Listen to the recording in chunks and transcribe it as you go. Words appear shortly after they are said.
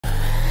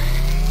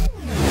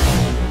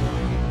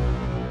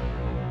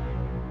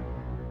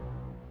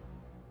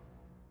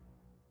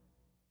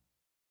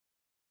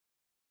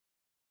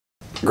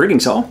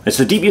Greetings all, it's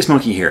the Devious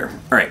Monkey here.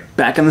 Alright,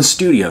 back in the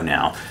studio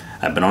now.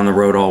 I've been on the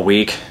road all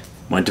week,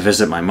 went to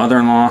visit my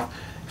mother-in-law,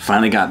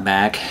 finally got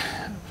back,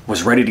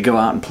 was ready to go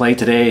out and play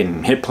today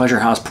and hit Pleasure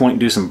House Point and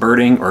do some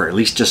birding, or at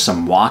least just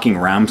some walking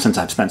around since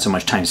I've spent so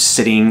much time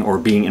sitting or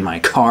being in my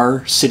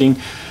car sitting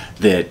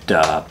that,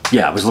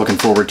 yeah, I was looking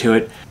forward to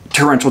it.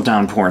 Torrential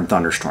downpour and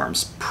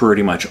thunderstorms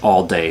pretty much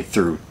all day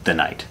through the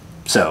night.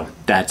 So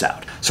that's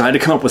out. So I had to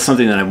come up with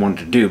something that I wanted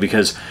to do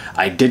because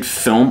I did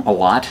film a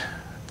lot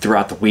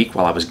throughout the week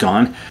while I was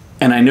gone.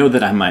 And I know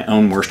that I'm my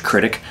own worst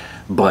critic,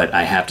 but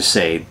I have to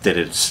say that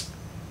it's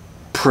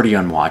pretty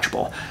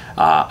unwatchable.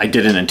 I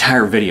did an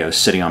entire video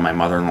sitting on my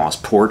mother-in-law's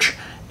porch,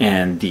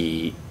 and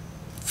the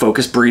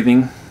focus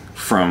breathing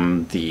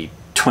from the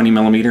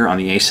 20mm on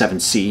the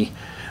A7C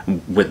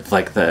with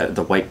like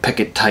the white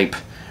picket type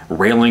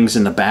railings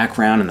in the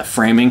background and the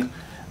framing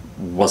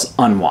was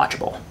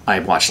unwatchable. I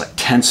watched like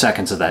 10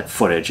 seconds of that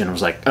footage and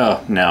was like,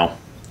 oh no,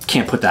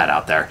 can't put that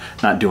out there,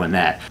 not doing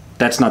that.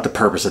 That's not the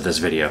purpose of this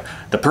video.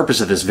 The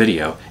purpose of this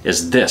video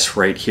is this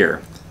right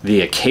here, the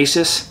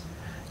Acasis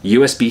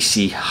USB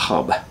C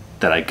Hub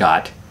that I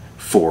got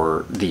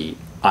for the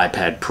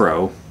iPad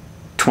Pro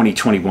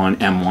 2021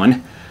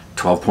 M1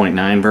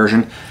 12.9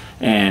 version,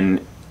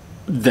 and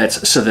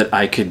that's so that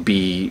I could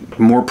be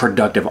more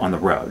productive on the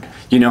road.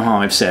 You know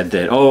how I've said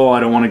that, oh, I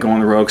don't want to go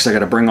on the road because I got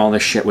to bring all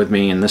this shit with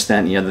me and this, that,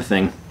 and the other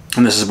thing.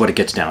 And this is what it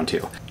gets down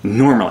to.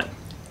 Normally,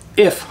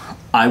 if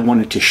I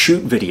wanted to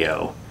shoot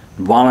video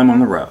while I'm on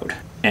the road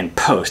and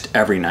post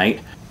every night,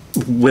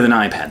 with an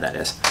iPad that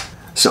is,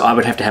 so I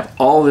would have to have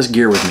all this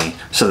gear with me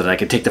so that I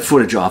could take the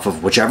footage off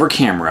of whichever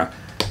camera,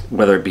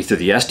 whether it be through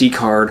the SD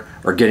card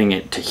or getting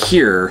it to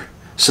here,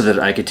 so that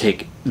I could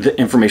take the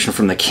information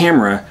from the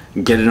camera,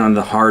 get it on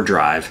the hard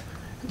drive,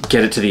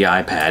 get it to the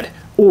iPad,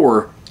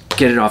 or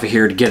get it off of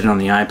here to get it on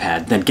the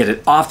iPad, then get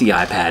it off the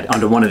iPad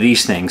onto one of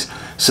these things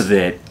so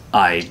that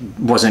I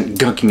wasn't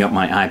gunking up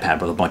my iPad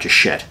with a bunch of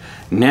shit.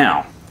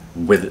 Now,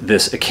 with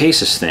this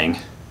Acasis thing,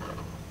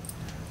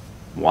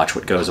 watch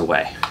what goes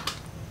away.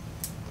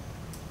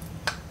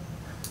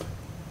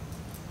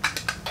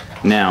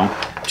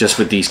 Now, just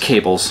with these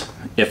cables,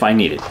 if I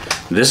need it.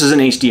 This is an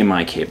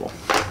HDMI cable.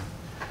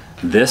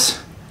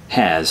 This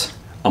has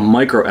a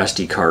micro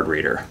SD card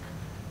reader,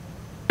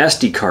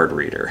 SD card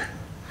reader.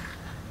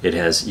 It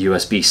has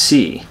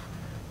USB-C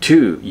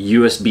to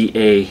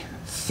USB-A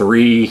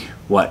 3,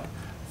 what?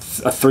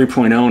 A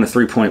 3.0 and a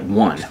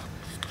 3.1.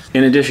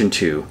 In addition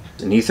to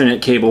an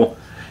Ethernet cable,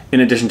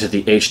 in addition to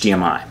the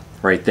HDMI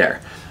right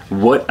there.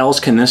 What else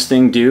can this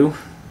thing do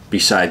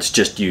besides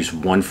just use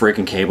one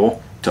freaking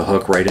cable to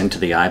hook right into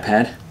the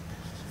iPad?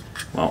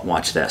 Well,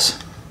 watch this.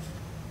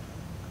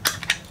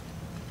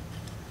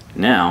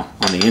 Now,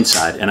 on the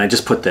inside, and I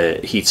just put the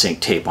heatsink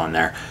tape on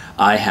there,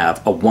 I have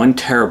a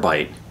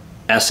 1TB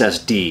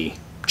SSD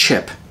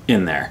chip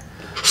in there.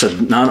 So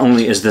not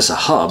only is this a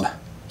hub,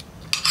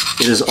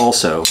 it is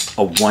also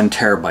a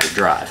 1TB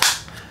drive.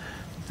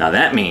 Now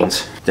that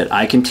means that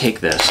I can take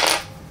this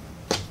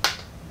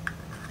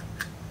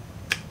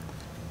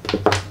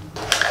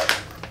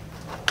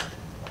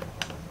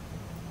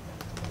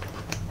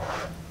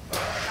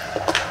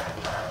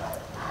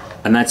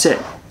and that's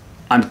it.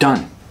 I'm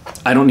done.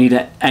 I don't need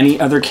any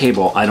other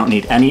cable. I don't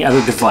need any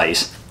other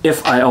device.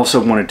 If I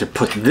also wanted to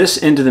put this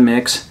into the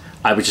mix,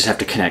 I would just have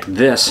to connect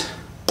this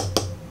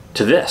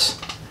to this.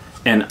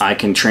 And I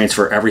can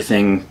transfer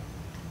everything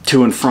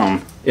to and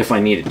from if I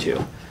needed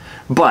to.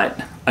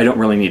 But I don't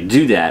really need to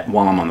do that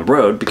while I'm on the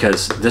road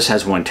because this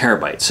has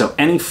 1TB. So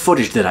any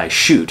footage that I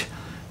shoot,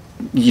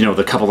 you know,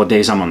 the couple of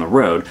days I'm on the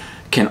road,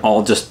 can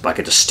all just, I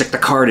could just stick the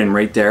card in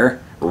right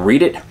there,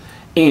 read it,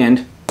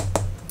 and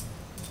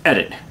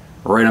edit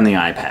right on the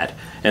iPad.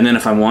 And then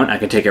if I want, I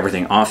can take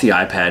everything off the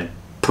iPad,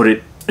 put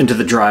it into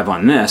the drive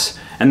on this,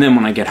 and then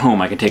when I get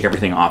home I can take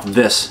everything off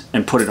this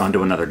and put it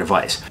onto another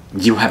device.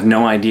 You have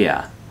no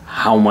idea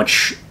how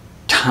much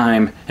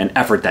time and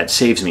effort that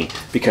saves me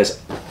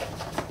because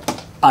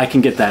I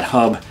can get that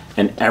hub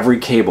and every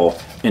cable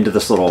into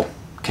this little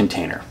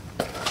container.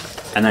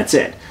 And that's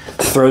it.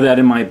 Throw that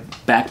in my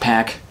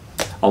backpack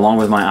along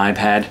with my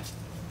iPad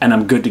and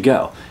I'm good to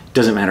go.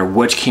 Doesn't matter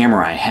which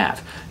camera I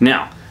have.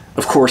 Now,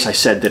 of course, I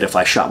said that if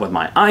I shot with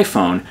my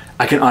iPhone,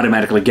 I can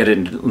automatically get it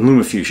into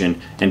LumaFusion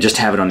and just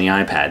have it on the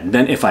iPad.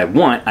 Then if I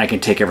want, I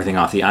can take everything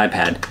off the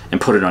iPad and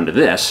put it onto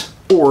this,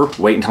 or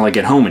wait until I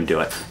get home and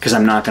do it, because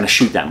I'm not going to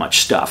shoot that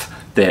much stuff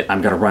that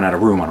I'm going to run out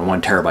of room on a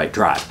 1TB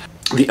drive.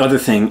 The other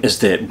thing is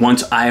that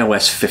once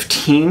iOS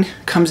 15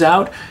 comes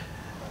out,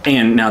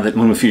 and now that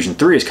LumaFusion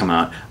 3 has come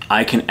out,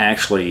 I can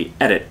actually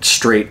edit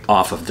straight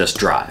off of this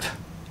drive.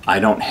 I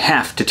don't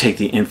have to take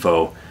the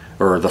info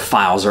or the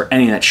files or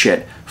any of that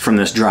shit from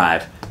this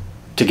drive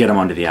to get them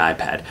onto the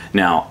iPad.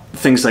 Now,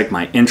 things like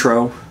my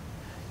intro,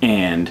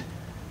 and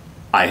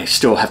I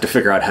still have to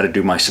figure out how to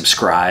do my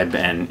subscribe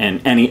and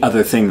any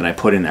other thing that I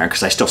put in there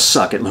because I still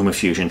suck at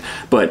LumaFusion,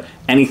 but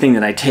anything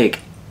that I take,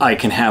 I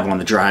can have on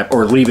the drive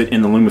or leave it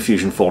in the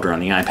LumaFusion folder on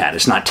the iPad.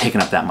 It's not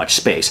taking up that much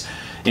space.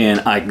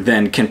 And I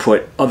then can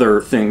put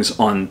other things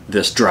on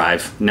this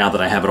drive now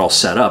that I have it all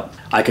set up.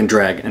 I can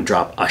drag and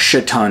drop a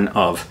shit ton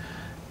of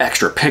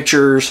extra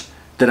pictures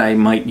that I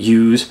might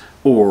use,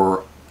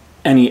 or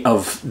any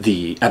of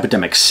the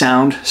Epidemic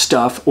Sound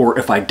stuff, or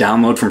if I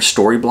download from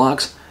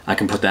Storyblocks, I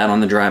can put that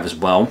on the drive as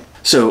well.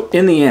 So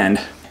in the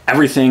end,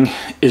 everything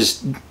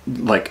is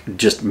like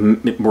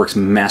it works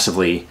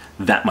massively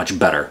that much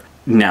better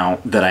now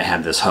that I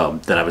have this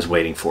hub that I was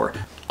waiting for.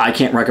 I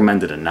can't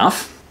recommend it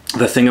enough.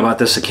 The thing about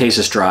this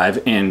Acasis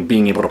drive and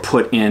being able to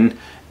put in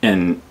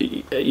an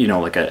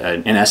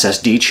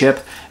SSD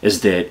chip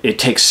is that it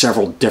takes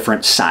several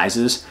different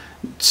sizes,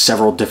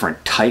 several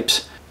different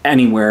types,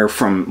 anywhere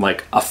from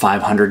like a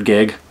 500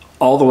 gig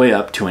all the way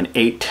up to an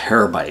 8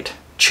 terabyte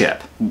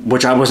chip,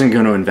 which I wasn't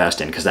going to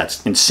invest in because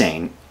that's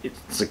insane.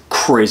 It's like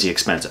crazy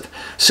expensive.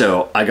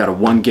 So I got a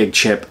 1 gig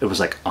chip. It was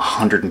like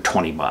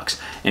 120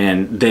 bucks,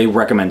 and they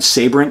recommend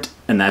Sabrent,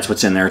 and that's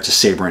what's in there. It's a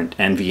Sabrent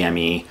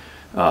NVME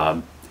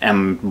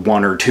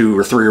M1 or 2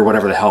 or 3 or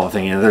whatever the hell the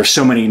thing is. There's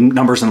so many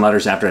numbers and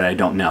letters after it I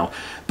don't know,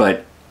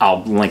 but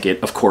I'll link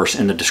it, of course,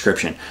 in the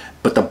description.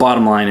 But the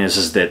bottom line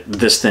is that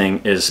this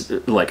thing is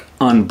like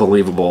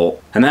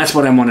unbelievable, and that's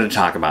what I wanted to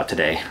talk about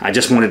today. I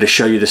just wanted to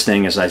show you this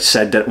thing. As I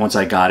said, that once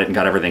I got it and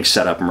got everything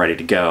set up and ready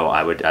to go,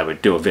 I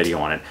would do a video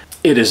on it.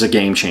 It is a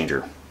game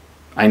changer.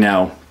 I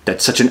know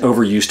that's such an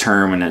overused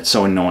term and it's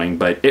so annoying,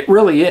 but it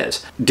really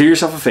is. Do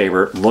yourself a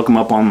favor, look them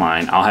up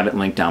online. I'll have it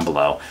linked down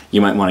below. You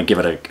might want to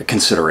give it a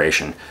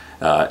consideration.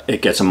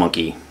 It gets a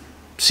monkey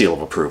seal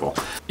of approval.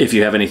 If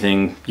you have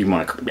anything you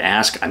want to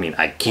ask, I mean,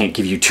 I can't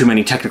give you too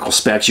many technical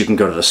specs. You can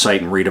go to the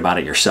site and read about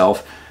it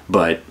yourself,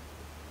 but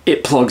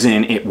it plugs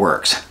in, it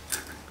works.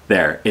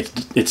 There,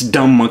 it's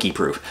dumb monkey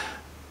proof,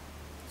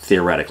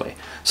 theoretically.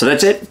 So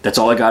that's it. That's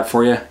all I got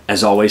for you.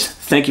 As always,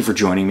 thank you for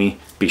joining me.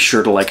 Be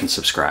sure to like and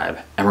subscribe.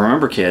 And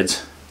remember,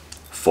 kids,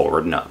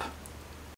 forward and up.